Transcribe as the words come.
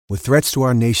With threats to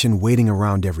our nation waiting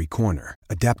around every corner,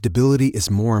 adaptability is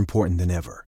more important than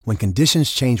ever. When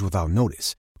conditions change without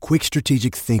notice, quick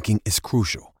strategic thinking is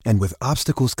crucial. And with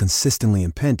obstacles consistently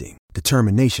impending,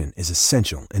 determination is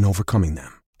essential in overcoming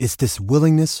them. It's this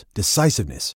willingness,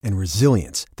 decisiveness, and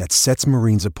resilience that sets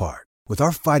Marines apart. With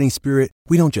our fighting spirit,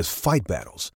 we don't just fight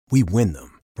battles, we win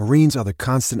them. Marines are the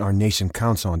constant our nation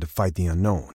counts on to fight the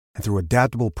unknown. And through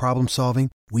adaptable problem solving,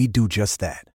 we do just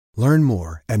that. Learn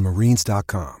more at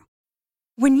marines.com.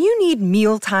 When you need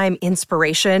mealtime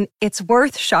inspiration, it's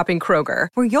worth shopping Kroger,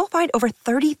 where you'll find over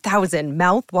 30,000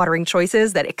 mouth-watering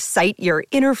choices that excite your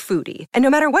inner foodie. And no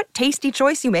matter what tasty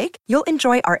choice you make, you'll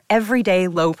enjoy our everyday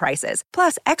low prices,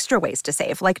 plus extra ways to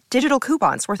save, like digital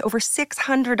coupons worth over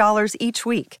 $600 each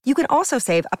week. You can also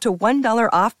save up to $1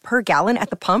 off per gallon at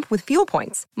the pump with fuel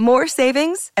points. More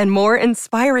savings and more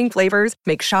inspiring flavors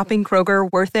make shopping Kroger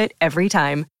worth it every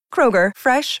time. Kroger,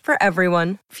 fresh for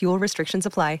everyone. Fuel restrictions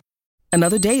apply.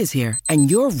 Another day is here,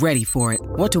 and you're ready for it.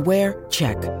 What to wear?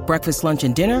 Check. Breakfast, lunch,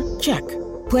 and dinner? Check.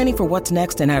 Planning for what's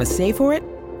next and how to save for it?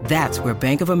 That's where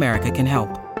Bank of America can help.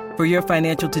 For your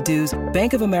financial to-dos,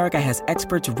 Bank of America has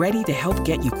experts ready to help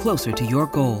get you closer to your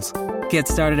goals. Get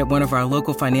started at one of our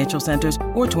local financial centers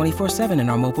or 24/7 in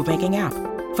our mobile banking app.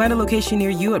 Find a location near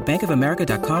you at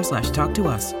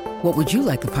bankofamerica.com/talktous. What would you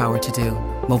like the power to do?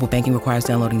 Mobile banking requires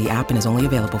downloading the app and is only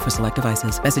available for select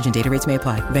devices. Message and data rates may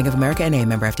apply. Bank of America N.A.,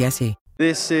 member FDIC.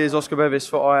 This is Oscar Bevis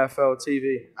for IFL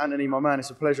TV. Anthony, my man,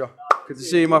 it's a pleasure. Good to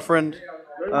see you, my friend.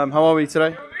 How are we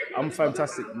today? I'm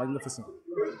fantastic, magnificent.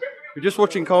 We're just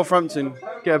watching Carl Frampton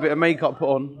get a bit of makeup put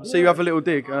on. I see you have a little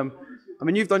dig. I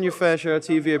mean, you've done your fair share of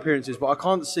TV appearances, but I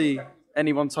can't see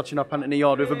anyone touching up Anthony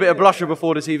Yarde with a bit of blusher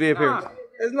before the TV appearance.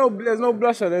 There's no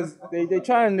blusher. They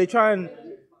try and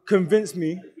convince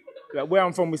me. Like where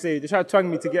I'm from, we say they try to twang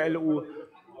me to get a little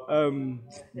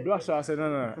blusher. I said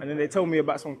no, and then they tell me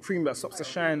about some cream that stops the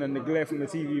shine and the glare from the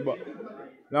TV. But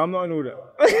no, I'm not in all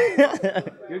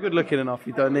that. You're good looking enough.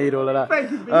 You don't need all of that.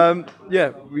 Thank you.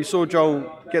 Yeah, we saw Joel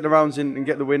get the rounds in and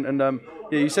get the win, and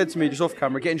yeah, you said to me just off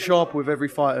camera, getting sharper with every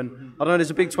fight. And I don't know,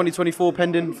 there's a big 2024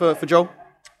 pending for Joel.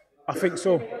 I think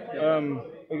so.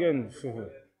 Again,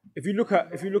 if you look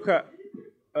at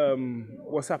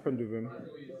what's happened with him,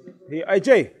 hey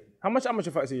Jay, how much amateur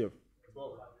fights do you have?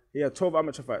 Yeah, 12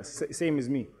 amateur fights, same as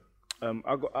me.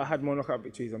 I had more knockout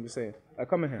victories. I'm just saying.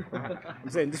 Come in here. I'm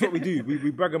saying this is what we do. We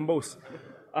brag and boast.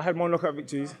 I had more knockout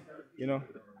victories, you know.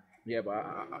 Yeah, but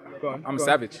I'm a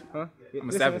savage. Huh? I'm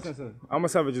a savage. Listen. I'm a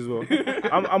savage as well.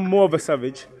 I'm more of a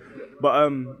savage, but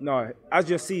no. As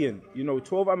you're seeing,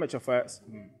 12 amateur fights.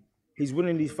 He's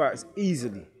winning these fights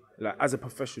easily. Like as a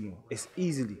professional, it's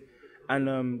easily.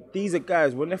 And these are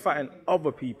guys, when they're fighting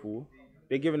other people,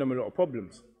 they're giving them a lot of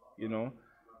problems,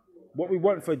 What we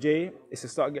want for Jay is to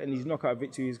start getting these knockout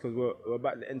victories because we're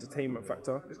about the entertainment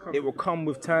factor. It will come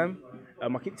with time. I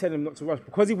keep telling him not to rush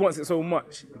because he wants it so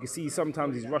much. You can see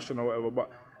sometimes he's rushing or whatever, but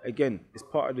again, it's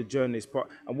part of the journey.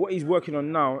 And what he's working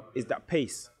on now is that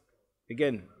pace.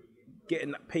 Again,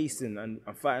 getting that pace in and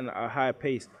fighting at a higher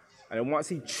pace. And then once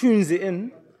he tunes it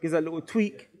in, gives that little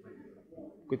tweak,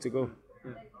 good to go.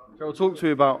 Joel, talk to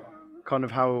me about kind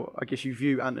of how, I guess, you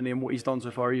view Anthony and what he's done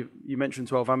so far. You mentioned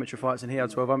 12 amateur fights and he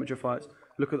had 12 amateur fights.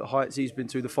 Look at the heights he's been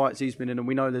to, the fights he's been in, and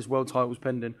we know there's world titles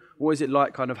pending. What is it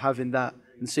like kind of having that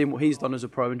and seeing what he's done as a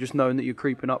pro and just knowing that you're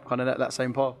creeping up kind of that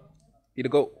same path? You the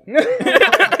GOAT.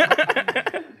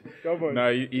 No,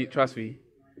 you trust me.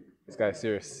 This guy's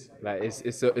serious. Like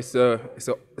it's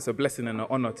a blessing and an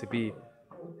honor to be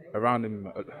around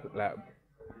him. Like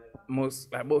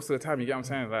most of the time, you get what I'm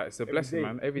saying? Like it's a blessing,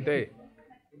 man. Every day.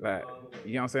 Like,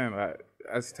 you know what I'm saying? Like,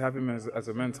 as to have him as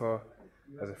a mentor,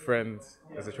 as a friend,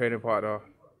 as a training partner,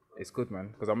 it's good, man.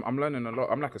 Because I'm learning a lot.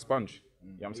 I'm like a sponge. You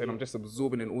know what I'm saying? I'm just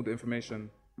absorbing in all the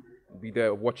information, be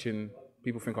there watching.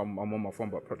 People think I'm on my phone,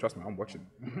 but trust me, I'm watching.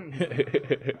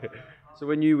 So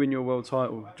when you win your world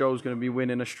title, Joel's going to be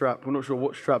winning a strap. We're not sure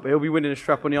what strap, but he'll be winning a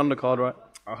strap on the undercard, right?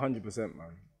 100%,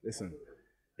 man. Listen,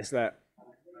 it's like,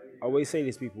 I always say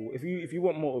this, people, if you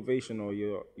want motivation or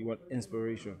you want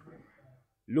inspiration,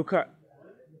 look at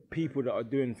people that are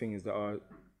doing things that are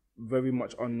very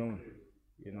much unknown.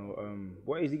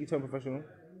 What age did you turn professional?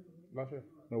 Last year.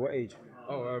 No, what age?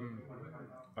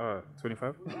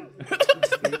 25.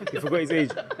 You forgot his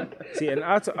age. See, and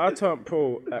I turned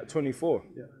pro at 24.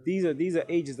 Yeah. These are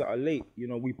ages that are late.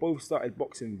 We both started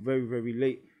boxing very, very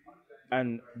late.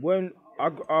 And when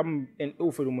I'm in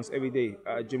Ilford almost every day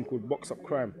at a gym called Box Up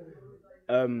Crime,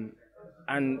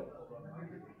 and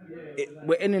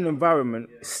we're in an environment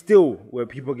still where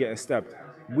people are getting stabbed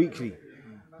weekly.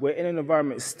 We're in an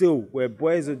environment still where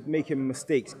boys are making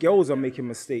mistakes, girls are making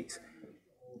mistakes.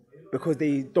 because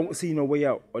they don't see no way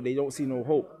out or they don't see no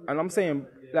hope. And I'm saying,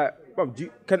 like, bro, do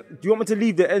you want me to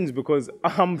leave the ends because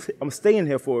I'm staying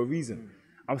here for a reason.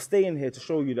 I'm staying here to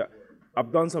show you that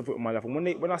I've done something with my life.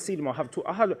 And when I see them, I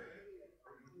had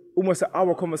almost an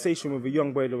hour conversation with a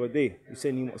young boy the other day who's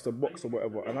saying he wants to box or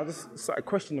whatever. And I just started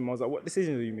questioning him. I was like, what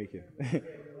decisions are you making?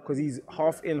 Because he's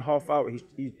half in, half out.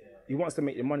 He wants to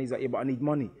make the money. He's like, yeah, but I need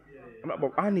money. I'm like,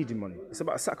 but I need the money. It's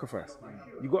about sacrifice.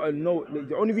 You got to know,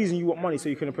 the only reason you want money is so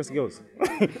you can impress the girls.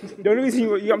 The only reason you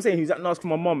know what I'm saying? He was like, no, it's for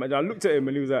my mum. And I looked at him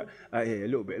and he was like, yeah, a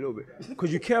little bit.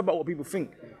 Because you care about what people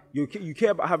think. You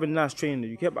care about having nice training.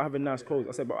 You care about having nice clothes.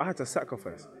 I said, but I had to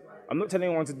sacrifice. I'm not telling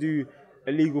anyone to do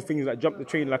illegal things like jump the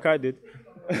train like I did.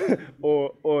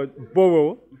 or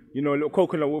borrow, a little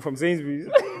coconut water from Sainsbury's.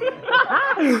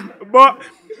 But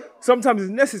sometimes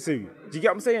it's necessary. Do you get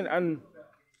what I'm saying? And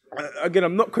again,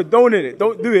 I'm not condoning it.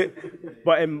 Don't do it.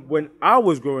 But when I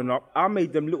was growing up, I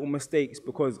made them little mistakes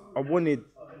because I wanted.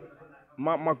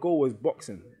 My goal was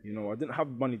boxing. I didn't have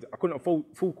money. I couldn't afford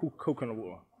full coconut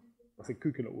water. I said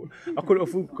coconut water. I couldn't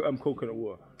afford coconut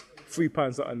water.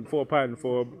 £3 something, £4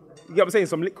 for. You get what I'm saying?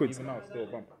 Some liquids. Even now, it's still a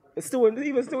bump. It's still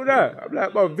there. I'm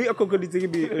like, well, Vita Coco needs to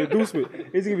give me an endorsement. He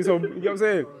needs to give me some. You get what I'm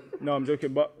saying? No, I'm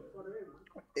joking. But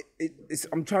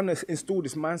I'm trying to install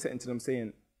this mindset into them,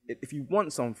 saying, if you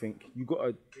want something, you got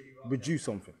to reduce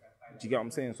something. Do you get what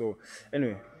I'm saying? So,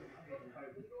 anyway.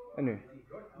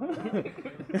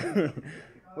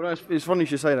 Well, it's funny you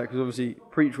should say that because obviously,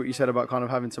 preach what you said about kind of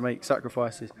having to make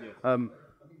sacrifices.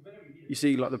 You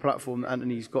see, like the platform that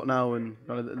Anthony's got now and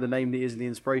kind of the name that is the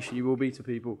inspiration you will be to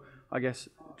people. I guess,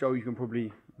 Joel, you can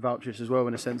probably vouch this as well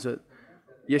in a sense that,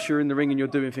 yes, you're in the ring and you're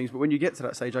doing things, but when you get to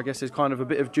that stage, I guess there's kind of a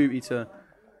bit of duty to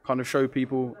kind of show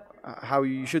people how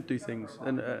you should do things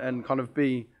and kind of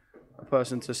be a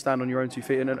person to stand on your own 2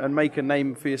 feet and make a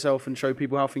name for yourself and show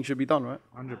people how things should be done, right?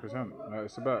 100%.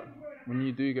 It's about, when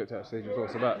you do get to that stage as well,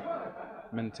 it's about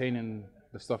maintaining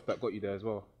the stuff that got you there as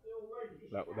well.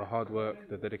 Like the hard work,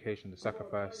 the dedication, the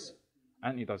sacrifice.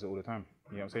 Anthony does it all the time.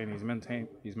 You know what I'm saying?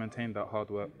 He's maintained that hard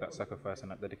work, that sacrifice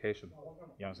and that dedication.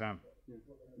 You know what I'm saying?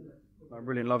 I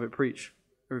really love it. Preach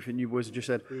everything you boys have just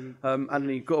said.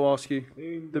 Anthony, got to ask you,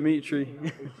 Dmitry.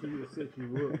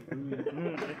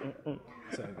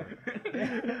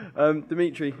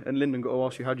 Dmitry and Lyndon, got to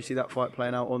ask you, how do you see that fight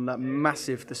playing out on that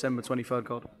massive December 23rd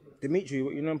card? Dmitry,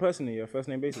 you know him personally, your first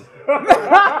name basis.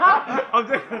 I'm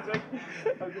joking.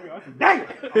 Dang!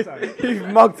 You've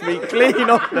mugged me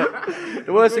clean off it.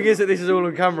 The worst thing is that this is all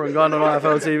on camera and going on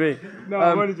IFL TV. No,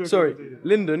 I'm only joking. Sorry,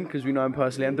 Lyndon, because we know him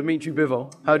personally, and Dmitry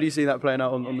Bivol. How do you see that playing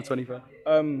out on the 23rd?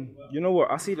 You know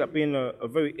what? I see that being a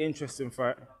very interesting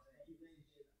fight.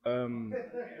 Do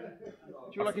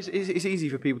you feel like it's easy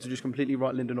for people to just completely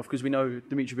write Lyndon off because we know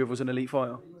Dmitry Bivol's an elite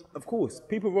fighter? Of course.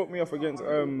 People wrote me off against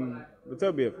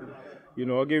Viterbiev.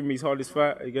 I gave him his hardest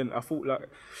fight. Again, I thought like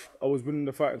I was winning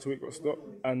the fight until it got stopped.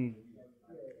 And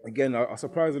again, I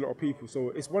surprised a lot of people.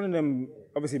 So it's one of them,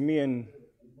 obviously me and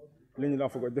Lyndon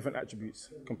have got different attributes,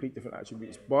 complete different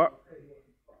attributes. But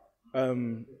I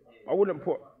wouldn't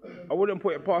put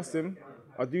it past him.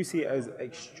 I do see it as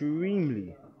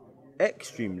extremely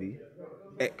unlikely.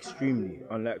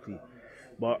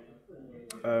 But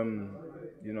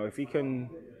if he can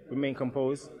remain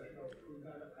composed,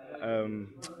 no,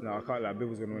 I can't lie,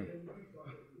 Bivol's gonna win.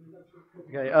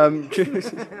 Okay,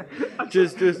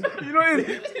 just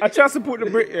I try to support the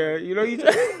Brit,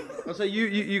 I'll say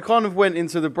you kind of went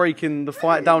into the breaking the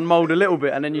fight down mold a little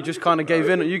bit, and then you just kind of gave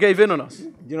in. You gave in on us.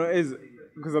 It is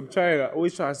because I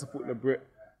always try to support the Brit.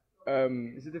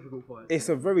 It's a difficult fight. It's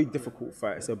a very difficult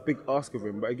fight. It's a big ask of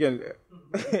him. But again,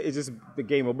 it's just the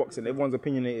game of boxing. Everyone's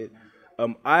opinionated.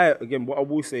 What I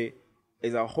will say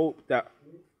is I hope that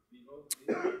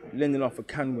Lyndon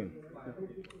can win.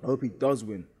 I hope he does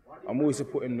win. I'm always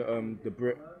supporting the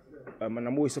Brit. And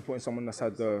I'm always supporting someone that's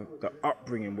had the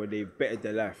upbringing where they've bettered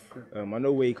their life. I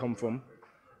know where he come from.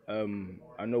 I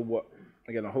know what.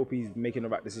 Again, I hope he's making the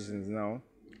right decisions now.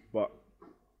 But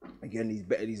again, he's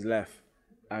bettered his life.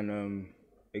 And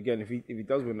again, if he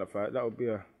does win that fight, that would be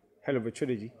a hell of a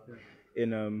trilogy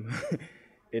in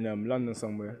London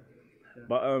somewhere.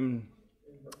 But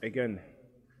again,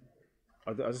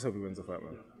 I just hope he wins the fight,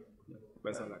 man.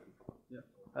 Best I like.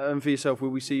 And for yourself, will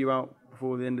we see you out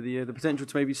before the end of the year? The potential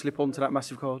to maybe slip onto that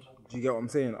massive card? Do you get what I'm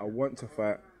saying? I want to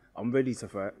fight. I'm ready to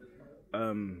fight.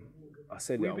 I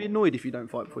said Will you be annoyed if you don't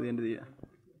fight before the end of the year?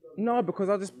 No, because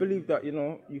I just believe that,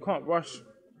 you can't rush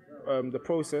the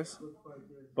process.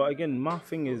 But again, my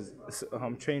thing is,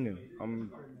 I'm training.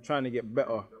 I'm trying to get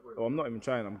better. Or I'm not even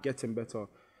trying, I'm getting better.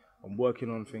 I'm working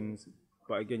on things.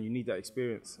 But again, you need that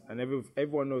experience. And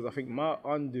everyone knows, I think my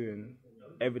undoing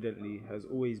evidently has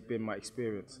always been my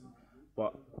experience.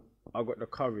 But I got the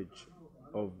courage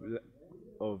of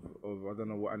I don't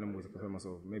know what animal to compare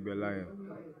myself. Maybe a lion.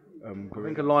 I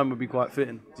think a lion would be quite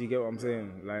fitting. Do you get what I'm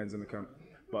saying? Lions in the camp.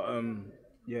 But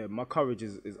yeah, my courage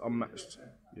is unmatched.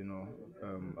 You know,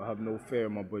 I have no fear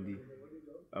in my body.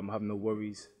 I have no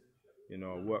worries. You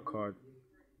know, I work hard.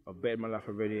 I've betted my life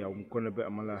already. I'm gonna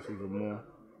bet my life even more.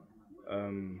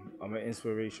 I'm an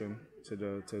inspiration to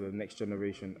the next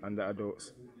generation and the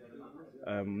adults.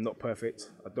 Not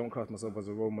perfect. I don't class myself as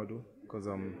a role model because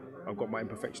I've got my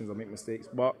imperfections. I make mistakes.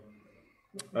 But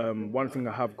one thing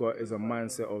I have got is a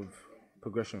mindset of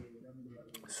progression.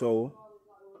 So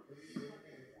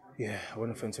yeah, I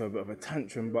want to fall into a bit of a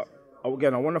tantrum, but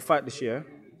again, I want to fight this year.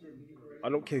 I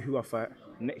don't care who I fight.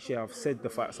 Next year, I've said the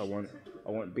fights I want.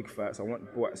 I want big fights. I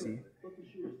want Buatsi.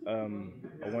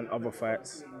 I want other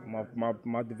fights.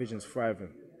 My division's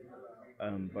thriving.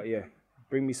 But yeah,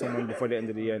 bring me someone before the end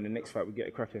of the year, and the next fight we get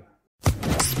it cracking.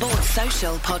 Sports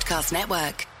Social Podcast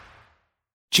Network.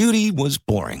 Judy was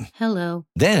boring. Hello.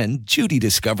 Then Judy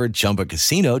discovered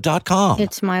ChumbaCasino.com.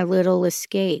 It's my little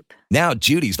escape. Now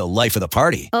Judy's the life of the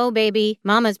party. Oh, baby,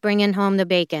 mama's bringing home the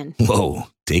bacon. Whoa,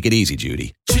 take it easy,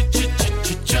 Judy.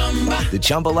 The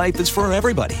Chumba life is for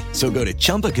everybody. So go to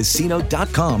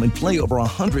ChumbaCasino.com and play over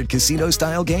 100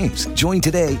 casino-style games. Join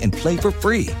today and play for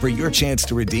free for your chance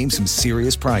to redeem some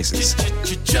serious prizes.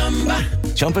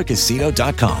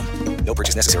 ChumbaCasino.com. No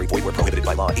purchase necessary. Void where prohibited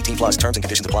by law. 18+ terms and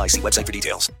conditions apply. See website for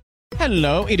details.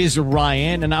 Hello, it is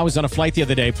Ryan, and I was on a flight the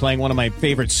other day playing one of my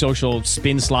favorite social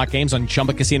spin slot games on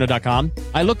ChumbaCasino.com.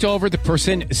 I looked over at the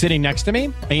person sitting next to me,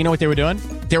 and you know what they were doing?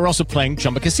 They were also playing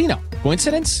Chumba Casino.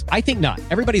 Coincidence? I think not.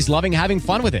 Everybody's loving having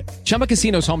fun with it. Chumba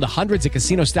Casino is home to hundreds of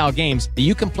casino-style games that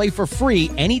you can play for free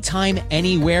anytime,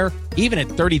 anywhere, even at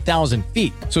 30,000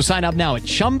 feet. So sign up now at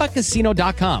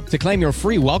ChumbaCasino.com to claim your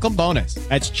free welcome bonus.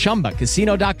 That's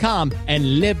ChumbaCasino.com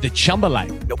and live the Chumba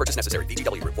life. No purchase necessary.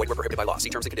 VGW. Void where prohibited by law. See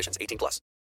terms and conditions. 18+.